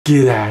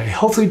G'day,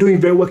 hopefully doing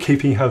very well,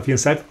 keeping healthy and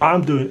safe.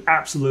 I'm doing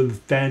absolutely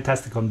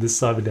fantastic on this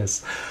side of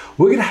this.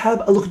 We're going to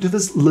have a look into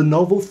this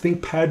Lenovo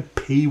ThinkPad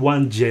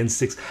P1 Gen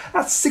 6.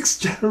 That's 6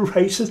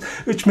 generations,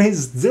 which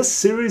means this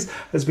series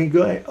has been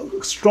going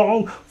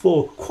strong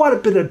for quite a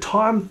bit of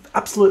time.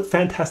 Absolute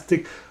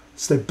fantastic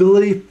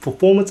stability,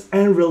 performance,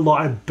 and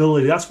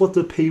reliability. That's what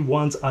the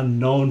P1s are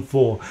known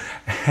for.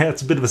 And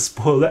it's a bit of a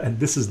spoiler, and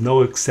this is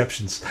no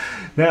exceptions.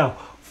 Now,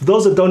 for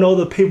those that don't know,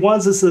 the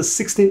P1s is a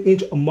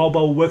 16-inch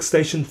mobile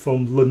workstation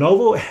from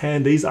Lenovo,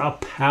 and these are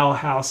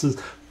powerhouses,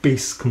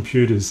 beast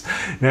computers.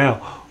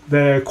 Now,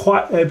 they're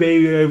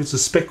able to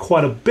spec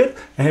quite a bit,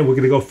 and we're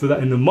going to go through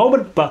that in a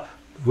moment, but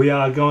we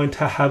are going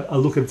to have a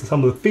look at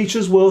some of the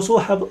features. We'll also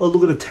have a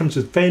look at the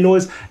temperature, fan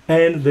noise,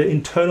 and the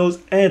internals,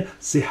 and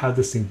see how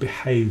this thing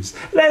behaves.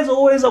 And as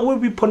always, I will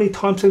be putting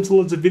timestamps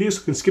along the video, so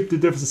you can skip the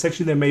different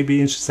section. There may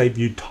be to save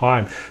you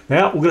time.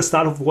 Now, we're going to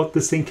start off with what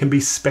this thing can be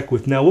spec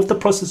with. Now, with the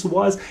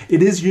processor-wise,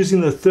 it is using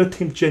the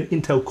 13th gen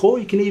Intel core.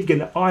 You can either get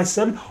an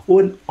i7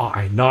 or an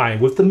i9.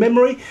 With the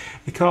memory,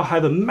 it can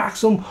have a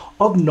maximum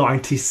of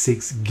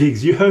 96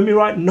 gigs. You heard me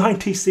right,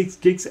 96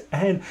 gigs,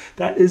 and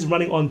that is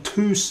running on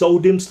 2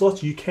 SODIMM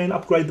slots. You can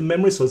upgrade the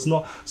memory, so it's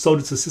not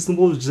soldered to system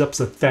board, which is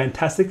absolutely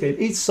fantastic. And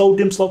each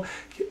SODIMM slot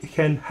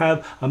can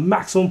have a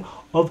maximum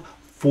of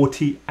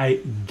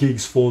 48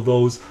 gigs for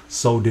those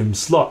SODIMM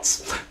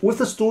slots. With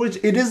the storage,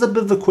 it is a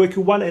bit of a quirky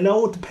one, and it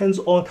all depends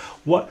on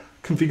what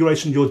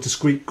configuration your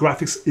discrete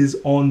graphics is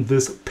on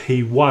this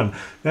P1.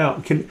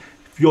 Now,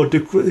 if your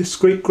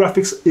discrete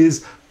graphics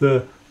is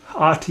the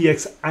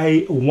RTX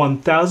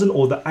A1000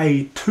 or the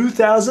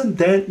A2000,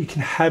 then you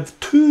can have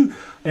two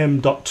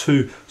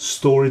M.2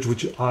 storage,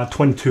 which are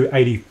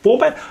 2280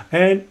 format,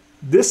 and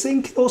this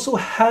thing can also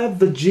have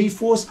the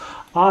GeForce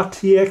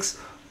RTX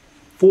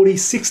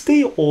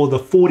 4060 or the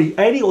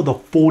 4080 or the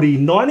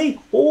 4090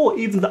 or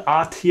even the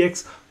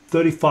RTX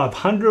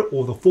 3500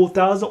 or the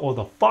 4000 or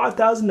the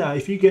 5000. Now,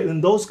 if you get in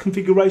those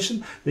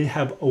configurations, they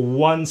have a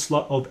one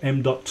slot of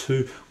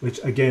M.2, which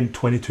again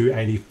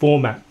 2280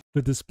 format.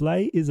 The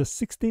display is a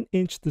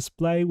 16-inch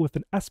display with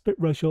an aspect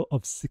ratio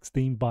of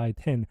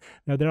 16:10.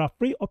 Now, there are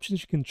 3 options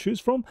you can choose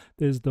from.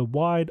 There's the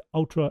wide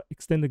ultra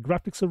extended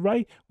graphics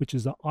array, which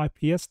is an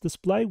IPS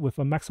display with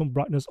a maximum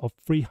brightness of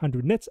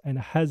 300 nits, and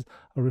it has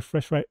a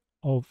refresh rate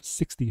of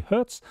 60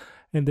 Hz.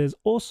 And there's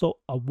also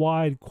a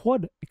wide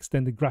quad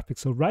extended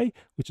graphics array,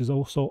 which is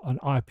also an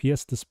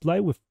IPS display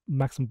with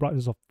maximum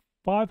brightness of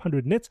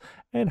 500 nits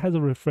and has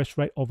a refresh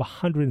rate of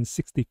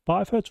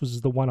 165 Hz, which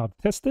is the one I've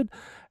tested.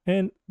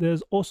 And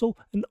there's also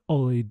an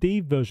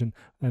OLED version,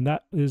 and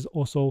that is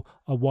also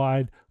a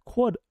wide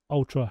quad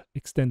ultra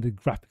extended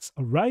graphics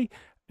array,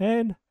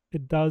 and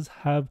it does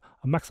have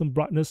a maximum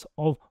brightness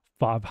of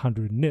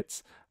 500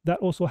 nits. That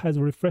also has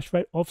a refresh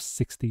rate of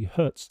 60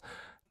 Hz.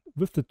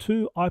 With the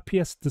 2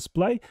 IPS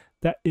display,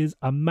 that is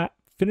a matte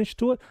finish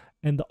to it,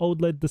 and the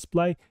OLED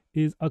display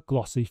is a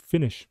glossy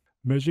finish.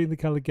 Measuring the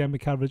color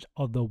gamut coverage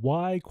of the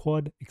wide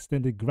quad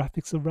extended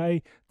graphics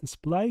array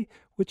display,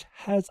 which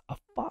has a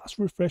fast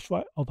refresh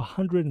rate of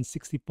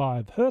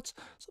 165 Hz.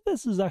 So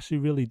this is actually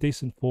really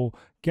decent for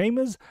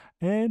gamers.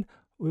 And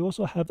we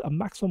also have a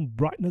maximum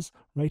brightness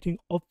rating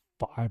of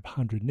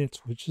 500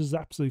 nits, which is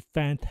absolutely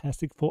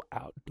fantastic for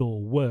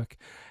outdoor work.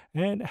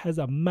 And it has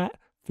a matte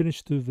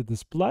finish to the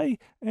display,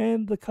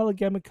 and the color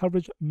gamut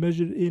coverage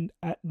measured in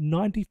at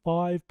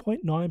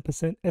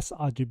 95.9%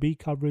 sRGB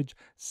coverage,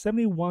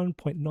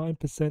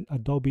 71.9%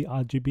 Adobe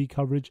RGB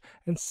coverage,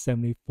 and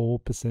 74%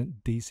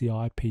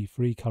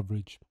 DCI-P3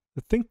 coverage.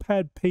 The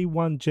ThinkPad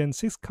P1 Gen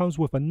 6 comes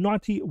with a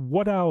 90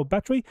 watt-hour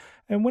battery,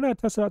 and when I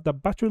tested out the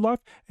battery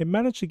life, it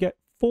managed to get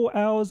 4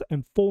 hours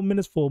and 4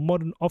 minutes for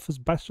modern office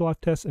battery life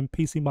test and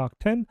PC Mark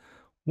 10,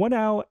 1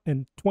 hour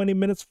and 20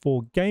 minutes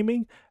for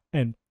gaming,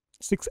 and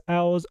 6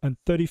 hours and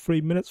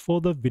 33 minutes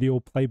for the video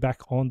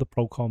playback on the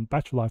Procom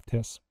battery life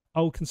test.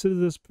 I will consider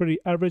this pretty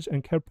average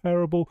and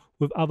comparable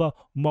with other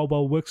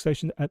mobile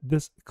workstations at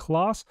this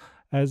class,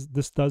 as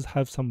this does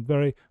have some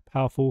very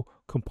powerful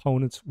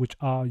components which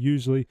are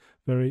usually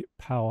very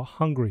power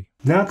hungry.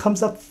 Now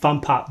comes the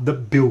fun part, the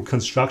build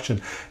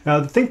construction.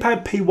 Now, the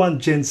ThinkPad P1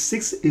 Gen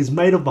 6 is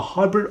made of a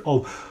hybrid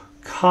of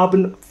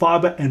carbon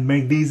fiber and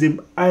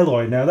magnesium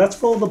alloy. Now, that's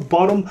for the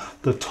bottom,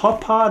 the top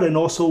part, and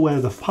also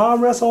where the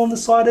palm rest on the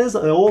side is.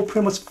 They all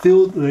pretty much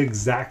feel the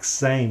exact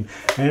same,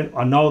 and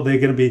I know they're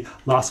going to be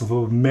lasting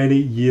for many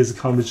years to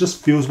come. It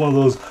just feels one of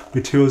those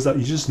materials that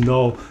you just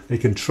know they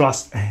can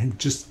trust and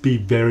just be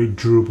very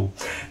durable.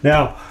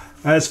 Now,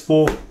 as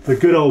for the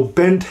good old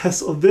bend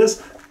test of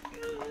this,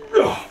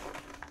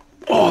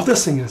 oh,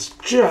 this thing is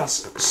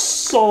just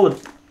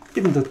solid.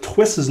 Even the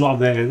twist is not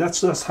there.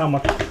 That's just how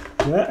much.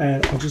 Yeah,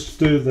 and I'll just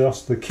do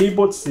the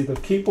keyboard. See the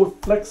keyboard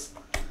flex.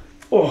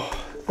 Oh,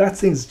 that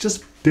thing's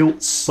just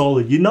built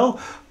solid. You know,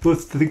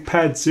 with the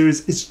ThinkPad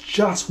series, it's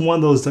just one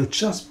of those that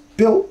just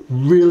built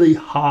really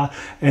hard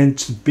and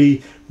to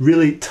be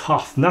really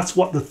tough. And that's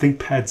what the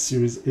ThinkPad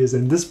series is.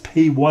 And this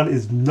P1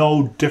 is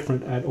no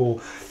different at all.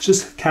 It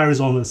just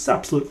carries on. It's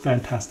absolutely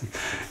fantastic.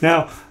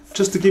 Now,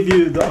 just to give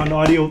you an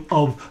idea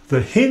of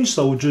the hinge,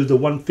 so we'll do the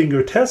one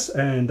finger test,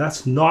 and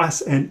that's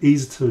nice and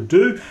easy to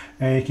do,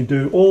 and you can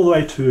do all the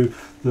way to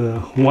the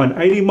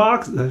 180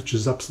 mark, which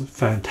is absolutely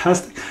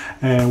fantastic.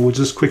 And we'll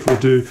just quickly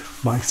do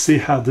see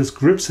how this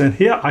grips, and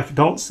here I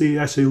don't see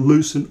actually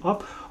loosen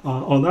up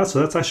on that, so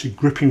that's actually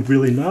gripping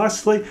really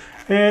nicely.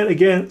 And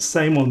again,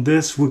 same on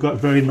this, we've got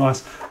very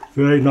nice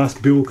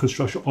build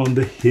construction on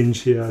the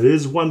hinge here. It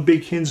is one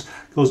big hinge,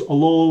 goes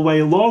all the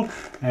way along,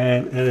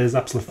 and it is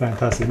absolutely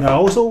fantastic.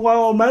 Now also,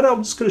 while I'm at it,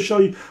 I'm just going to show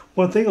you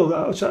one thing.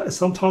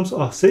 Sometimes,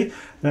 see,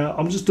 now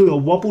I'm just doing a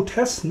wobble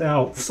test.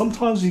 Now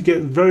sometimes you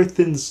get very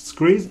thin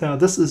screens. Now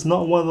this is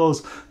not one of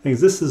those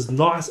things. This is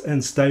nice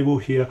and stable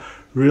here,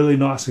 really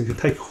nice, and can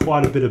take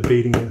quite a bit of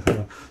beating in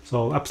here.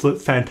 So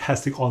absolutely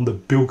fantastic on the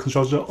build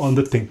construction on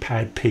the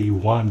ThinkPad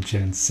P1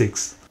 Gen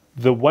 6.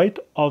 The weight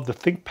of the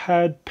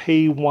ThinkPad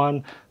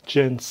P1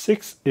 Gen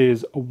 6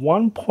 is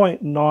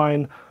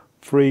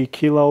 1.93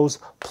 kilos,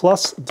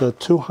 plus the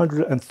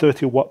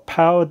 230 watt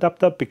power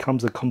adapter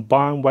becomes a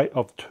combined weight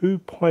of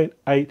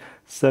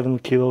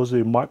 2.87 kilos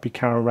you might be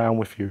carrying around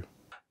with you.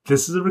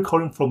 This is a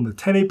recording from the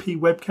 1080p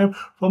webcam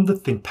from the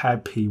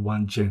ThinkPad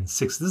P1 Gen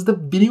 6. This is the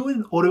video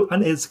and audio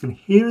unedited, so you can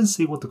hear and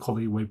see what the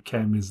quality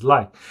webcam is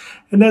like.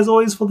 And as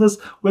always for this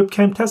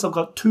webcam test, I've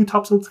got two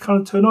types of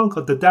current turn on. I've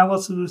got the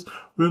downlight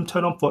room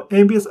turn on for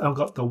ambience, and I've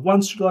got the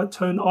one studio light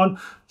turn on.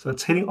 So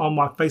it's hitting on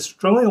my face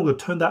strongly. I'm going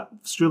to turn that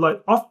studio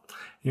light off.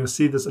 You'll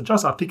see this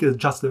adjust. I think it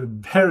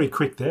adjusted very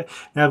quick there.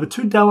 Now the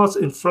two downlights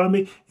in front of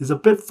me is a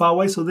bit far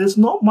away, so there's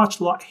not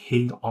much light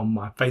hitting on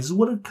my face. This is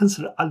what I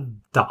consider a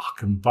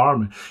dark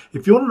environment.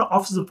 If you're in an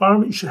office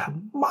environment, you should have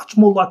much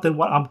more light than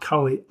what I'm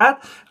currently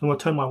at. I'm going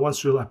to turn my one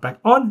studio light back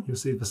on. You'll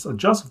see this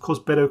adjust. Of course,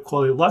 better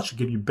quality light should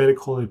give you better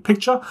quality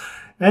picture.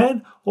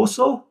 And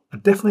also, I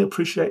definitely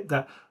appreciate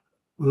that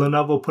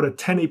Lenovo put a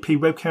 1080p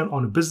webcam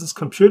on a business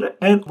computer,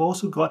 and I've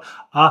also got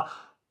a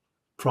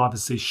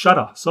privacy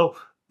shutter. So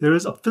there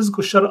is a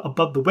physical shutter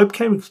above the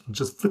webcam. You can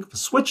just flick the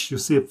switch. You'll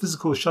see a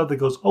physical shutter that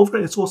goes over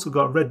it. It's also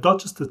got a red dot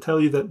just to tell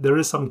you that there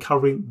is something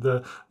covering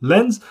the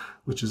lens,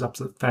 which is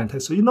absolutely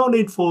fantastic. So you no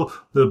need for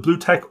the blue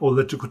tack or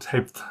electrical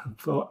tape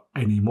for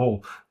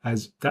anymore,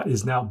 as that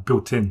is now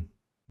built in.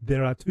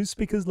 There are two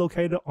speakers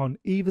located on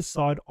either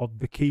side of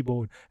the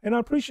keyboard, and I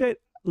appreciate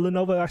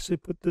Lenovo actually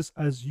put this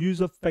as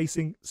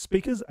user-facing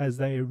speakers, as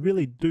they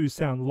really do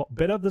sound a lot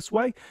better this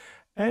way.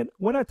 And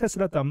when I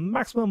tested out the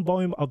maximum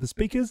volume of the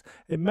speakers,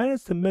 it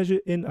managed to measure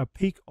in a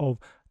peak of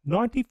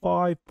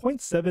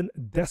 95.7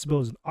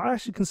 decibels. I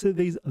actually consider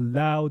these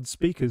loud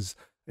speakers.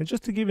 And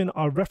just to give you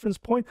a reference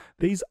point,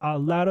 these are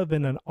louder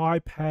than an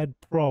iPad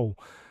Pro.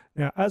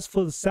 Now, as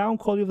for the sound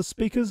quality of the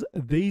speakers,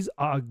 these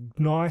are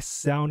nice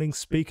sounding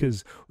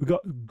speakers. We've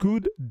got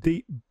good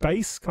deep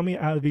bass coming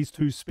out of these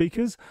two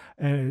speakers,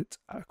 and it's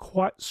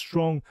quite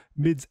strong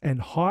mids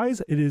and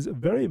highs. It is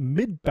very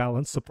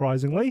mid-balanced,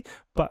 surprisingly,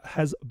 but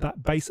has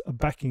that bass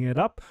backing it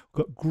up.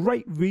 We've got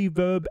great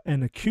reverb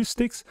and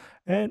acoustics,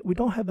 and we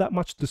don't have that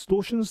much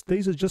distortions.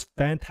 These are just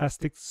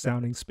fantastic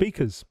sounding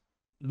speakers.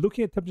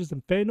 Looking at temperatures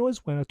and fan noise,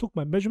 when I took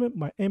my measurement,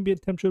 my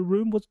ambient temperature of the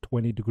room was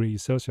 20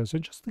 degrees Celsius. So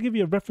just to give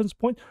you a reference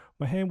point,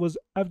 my hand was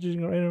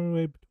averaging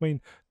anywhere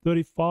between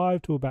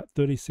 35 to about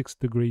 36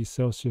 degrees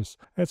Celsius.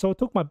 And so I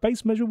took my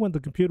base measure when the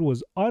computer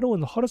was idle,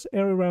 and the hottest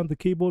area around the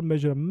keyboard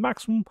measured a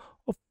maximum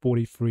of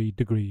 43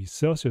 degrees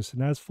Celsius.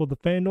 And as for the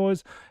fan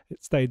noise,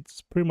 it stayed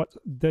pretty much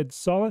dead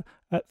silent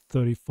at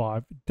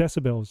 35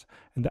 decibels.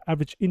 And the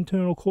average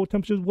internal core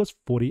temperature was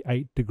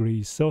 48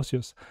 degrees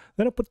Celsius.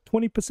 Then I put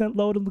 20%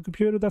 load on the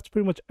computer. That's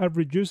pretty much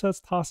average use. That's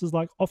tasks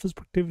like office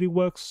productivity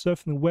work,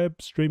 surfing the web,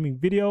 streaming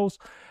videos.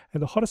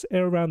 And the hottest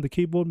area around the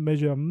keyboard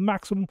measured a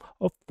maximum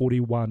of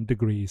 41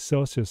 degrees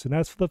Celsius. And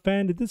as for the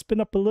fan, it did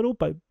spin up a little,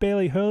 but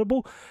barely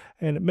heardable,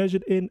 and it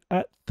measured in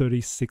at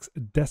 36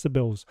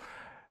 decibels.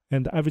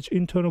 And the average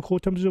internal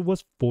core temperature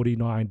was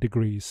 49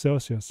 degrees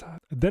Celsius.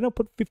 Then I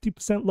put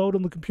 50% load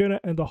on the computer,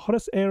 and the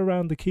hottest air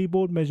around the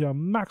keyboard measured a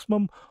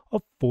maximum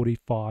of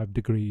 45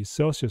 degrees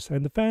Celsius.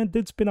 And the fan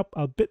did spin up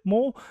a bit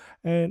more,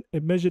 and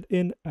it measured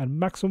in a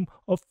maximum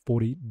of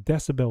 40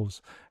 decibels.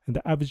 And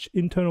the average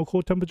internal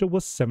core temperature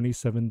was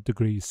 77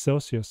 degrees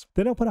Celsius.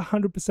 Then I put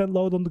 100%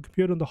 load on the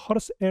computer, and the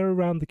hottest air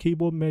around the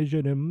keyboard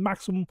measured a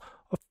maximum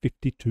of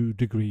 52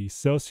 degrees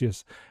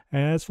Celsius.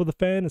 And as for the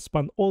fan, it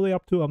spun all the way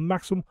up to a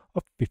maximum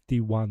of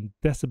 51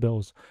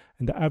 decibels.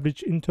 And the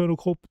average internal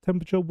core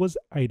temperature was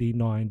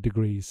 89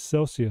 degrees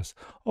Celsius.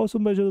 Also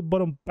measured the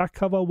bottom back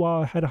cover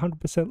while I had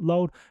 100%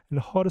 load, and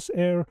the hottest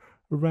air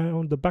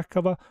around the back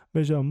cover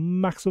measured a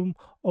maximum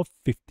of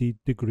 50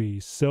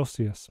 degrees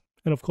Celsius.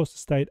 And of course, it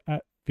stayed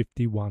at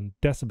 51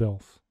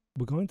 decibels.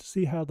 We're going to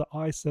see how the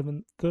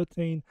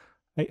i7-13800H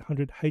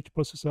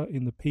processor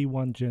in the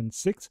P1 Gen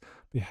 6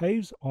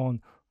 behaves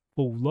on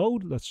full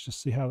load. Let's just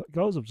see how it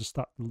goes. I'll just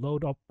start the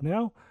load up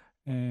now,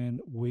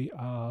 and we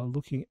are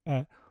looking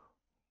at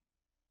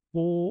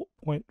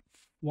 4.15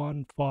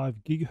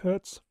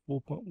 gigahertz,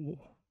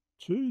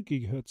 4.2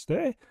 gigahertz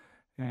there,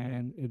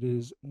 and it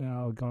is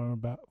now going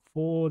about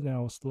 4,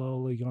 now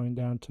slowly going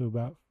down to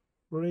about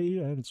 3,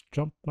 and it's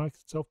jumped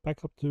itself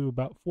back up to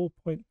about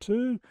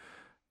 4.2.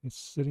 It's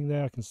sitting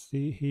there. I can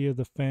see here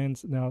the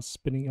fans now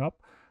spinning up,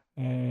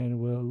 and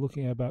we're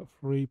looking at about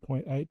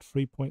 3.8,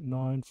 3.9,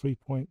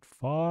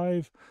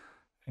 3.5,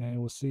 and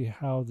we'll see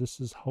how this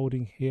is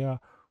holding here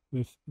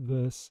with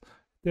this.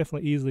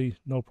 Definitely easily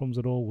no problems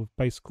at all with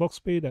base clock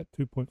speed at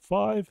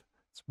 2.5.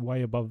 It's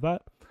way above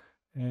that,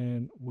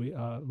 and we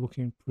are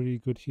looking pretty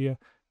good here.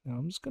 Now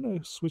I'm just going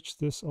to switch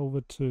this over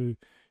to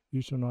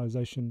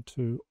utilization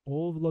to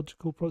all the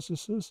logical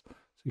processors,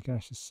 so you can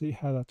actually see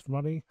how that's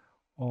running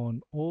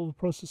on all the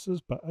processors.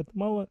 But at the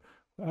moment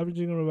we're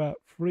averaging on about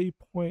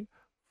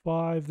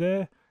 3.5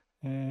 there,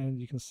 and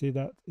you can see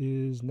that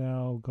is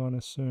now going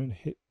to soon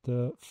hit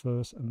the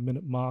first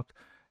minute mark,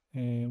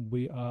 and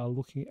we are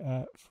looking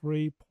at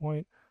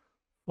 3.5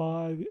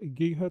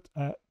 gigahertz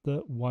at the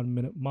 1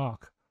 minute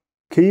mark.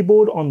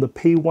 Keyboard on the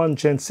P1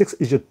 Gen 6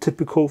 is your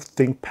typical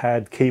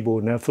ThinkPad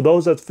keyboard. Now, for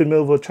those that's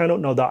familiar with the channel,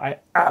 know that I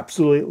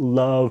absolutely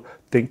love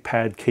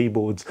ThinkPad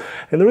keyboards.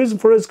 And the reason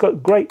for it is it's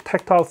got great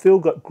tactile feel,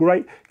 got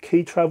great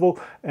key travel,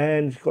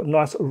 and you've got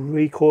nice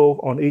recoil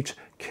on each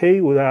key.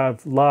 We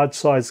have large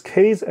size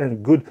keys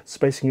and good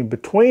spacing in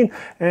between.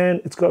 And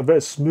it's got a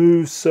very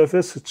smooth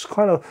surface. It's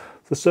kind of,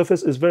 the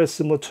surface is very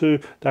similar to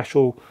the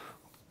actual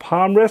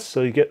palm rest,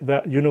 so you get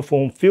that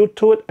uniform feel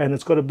to it, and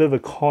it's got a bit of a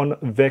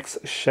convex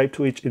shape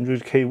to each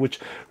individual key, which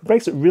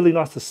makes it really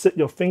nice to sit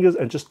your fingers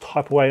and just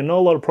type away. I know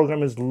a lot of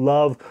programmers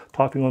love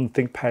typing on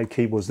ThinkPad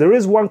keyboards. There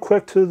is one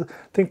quirk to the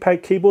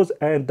ThinkPad keyboards,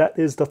 and that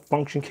is the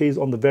function keys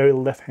on the very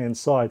left hand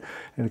side,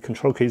 and the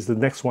control keys the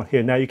next one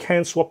here. Now you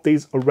can swap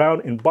these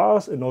around in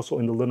BIOS and also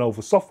in the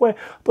Lenovo software.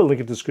 I'll put a link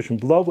in the description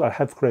below. I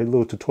have created a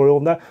little tutorial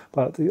on that,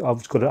 but I've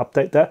just got to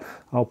update that.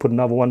 I'll put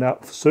another one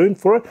out soon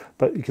for it,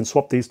 but you can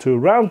swap these two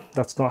around.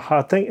 That's not a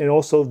hard thing. And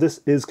also this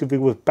is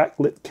configured with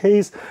backlit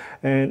keys,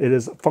 and it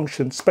is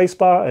function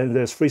spacebar, and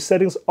there's three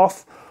settings: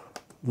 off,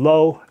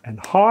 low, and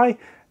high.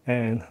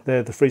 And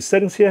they're the three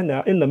settings here.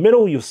 Now in the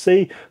middle you'll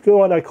see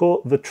what I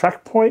call the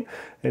track point.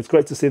 It's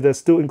great to see they're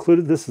still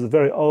included. This is a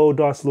very old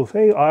nice little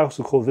thing. I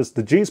also call this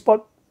the G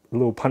spot. A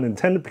little pun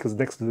intended, because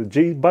next to the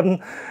G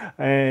button,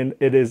 and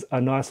it is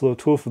a nice little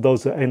tool for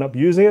those that end up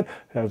using it,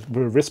 have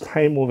wrist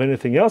pain more than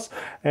anything else.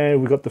 And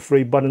we've got the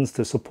three buttons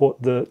to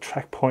support the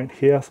track point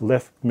here,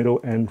 left,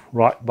 middle, and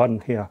right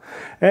button here.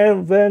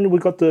 And then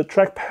we've got the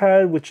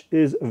trackpad, which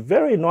is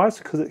very nice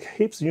because it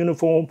keeps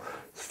uniform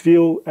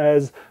feel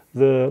as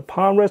the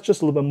palm rest,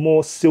 just a little bit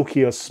more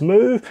silkier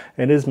smooth,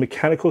 and it is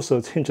mechanical, so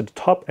it's hinged at the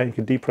top and you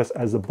can depress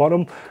as the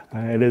bottom.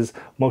 It is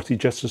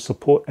multi-gesture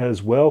support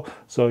as well,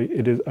 so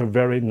it is a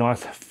very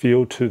nice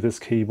feel to this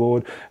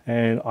keyboard,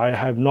 and I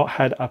have not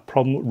had a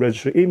problem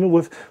registering. Even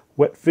with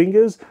wet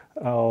fingers,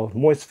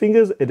 moist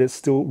fingers, it is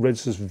still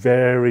registers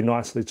very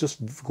nicely. It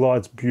just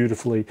glides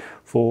beautifully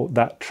for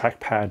that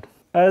trackpad.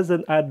 As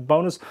an added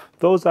bonus,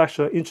 those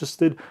actually are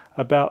interested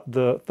about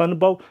the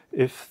Thunderbolt,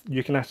 if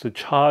you can actually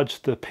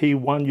charge the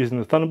P1 using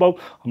the Thunderbolt,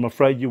 I'm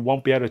afraid you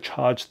won't be able to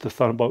charge the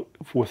Thunderbolt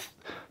with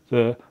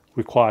the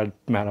required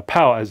amount of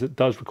power, as it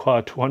does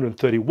require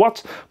 230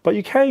 watts, but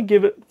you can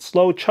give it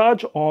slow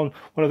charge on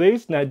one of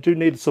these. Now, I do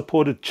need a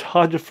supported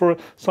charger for it.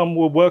 Some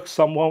will work,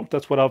 some won't.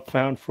 That's what I've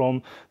found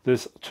from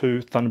this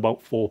two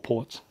Thunderbolt 4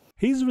 ports.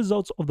 Here's the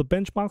results of the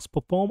benchmarks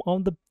performed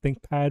on the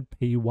ThinkPad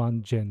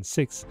P1 Gen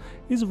 6.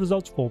 Here's the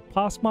results for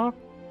Passmark,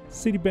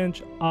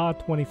 Citybench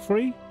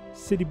R23,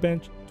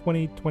 Citybench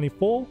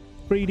 2024,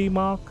 3D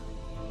Mark,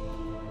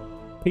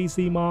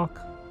 PC Mark,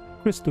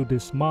 Crystal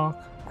Disk Mark,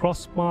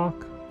 Crossmark,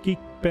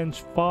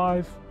 Geekbench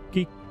 5,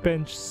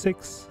 Geekbench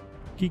 6,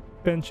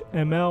 Geekbench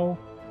ML,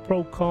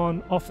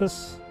 Procon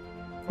Office,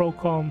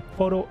 Procon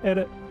Photo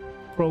Edit,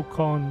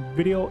 Procon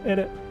Video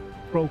Edit,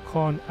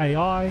 Procon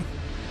AI,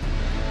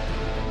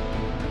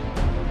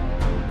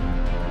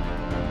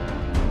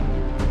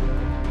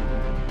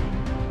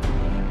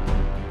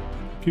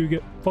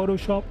 Puget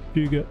Photoshop,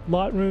 Puget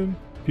Lightroom,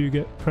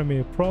 Puget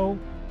Premiere Pro,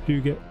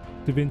 Puget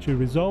DaVinci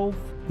Resolve,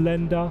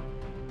 Blender,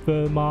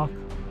 Vermark,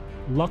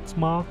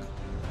 Luxmark,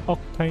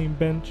 Octane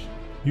Bench,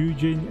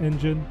 Eugene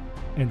Engine,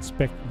 and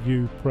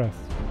SpecView Press.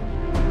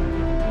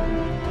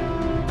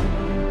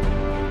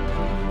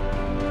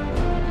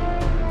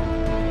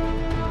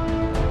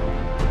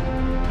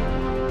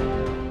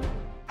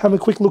 Having a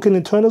quick look in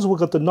internals, we've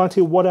got the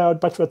 90 watt-hour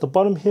battery at the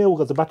bottom here. We've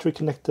got the battery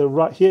connector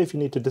right here if you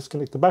need to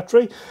disconnect the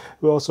battery.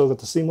 We also got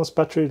the CMOS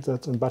battery,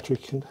 that's in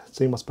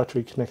CMOS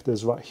battery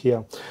connectors right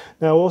here.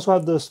 Now we also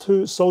have those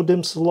two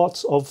SODIMM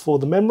slots for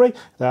the memory.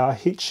 They are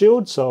heat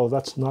shield, so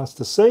that's nice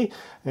to see,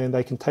 and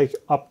they can take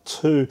up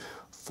to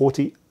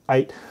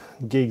 48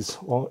 gigs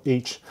on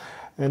each.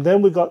 And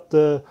then we've got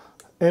the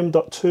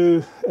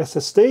M.2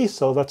 SSD,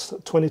 so that's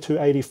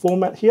 2280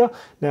 format here.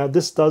 Now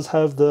this does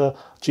have the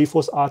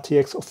GeForce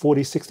RTX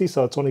 4060,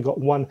 so it's only got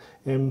one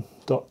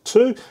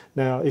M.2.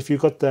 Now if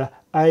you've got the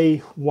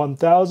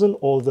A1000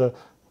 or the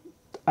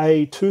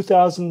a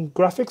 2000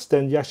 graphics,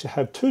 then you actually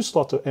have 2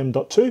 slots of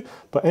M.2,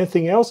 but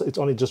anything else, it's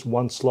only just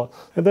 1 slot.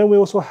 And then we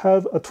also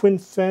have a twin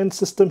fan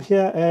system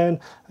here, and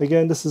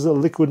again, this is a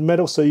liquid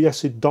metal, so you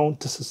actually don't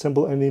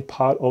disassemble any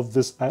part of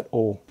this at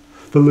all.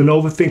 The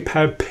Lenovo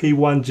ThinkPad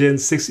P1 Gen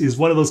 6 is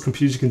one of those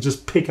computers you can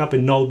just pick up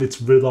and know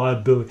its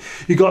reliability.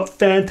 You got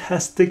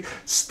fantastic,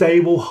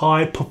 stable,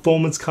 high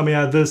performance coming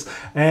out of this,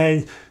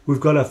 and we've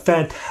got a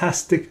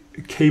fantastic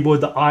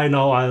keyboard that I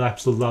know I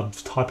absolutely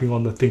love typing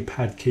on the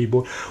ThinkPad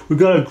keyboard. We've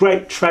got a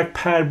great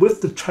trackpad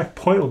with the track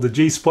point, or the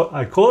G spot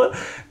I call it,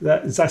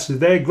 that is actually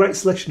there. Great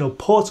selection of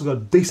ports. We've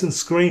got a decent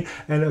screen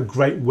and a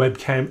great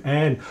webcam,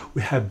 and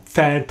we have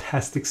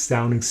fantastic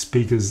sounding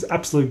speakers.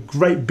 Absolute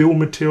great build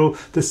material.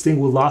 This thing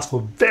will last for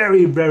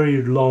very,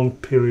 very long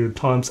period of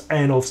times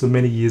and also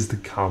many years to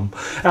come.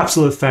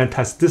 Absolutely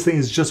fantastic. This thing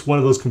is just one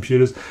of those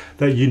computers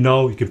that you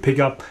know you can pick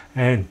up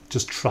and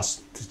just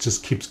trust. It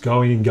just keeps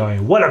going and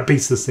going. What a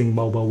beast this thing,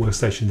 mobile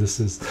workstation this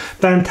is.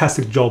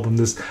 Fantastic job on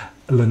this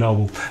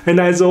Lenovo. And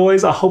as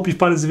always, I hope you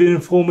found this video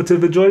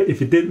informative, enjoyed it.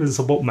 If you did, please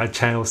support my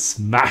channel,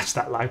 smash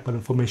that like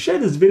button for me, share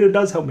this video, it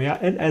does help me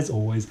out. And as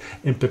always,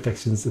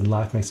 imperfections in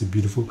life makes it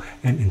beautiful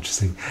and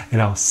interesting.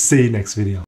 And I'll see you next video.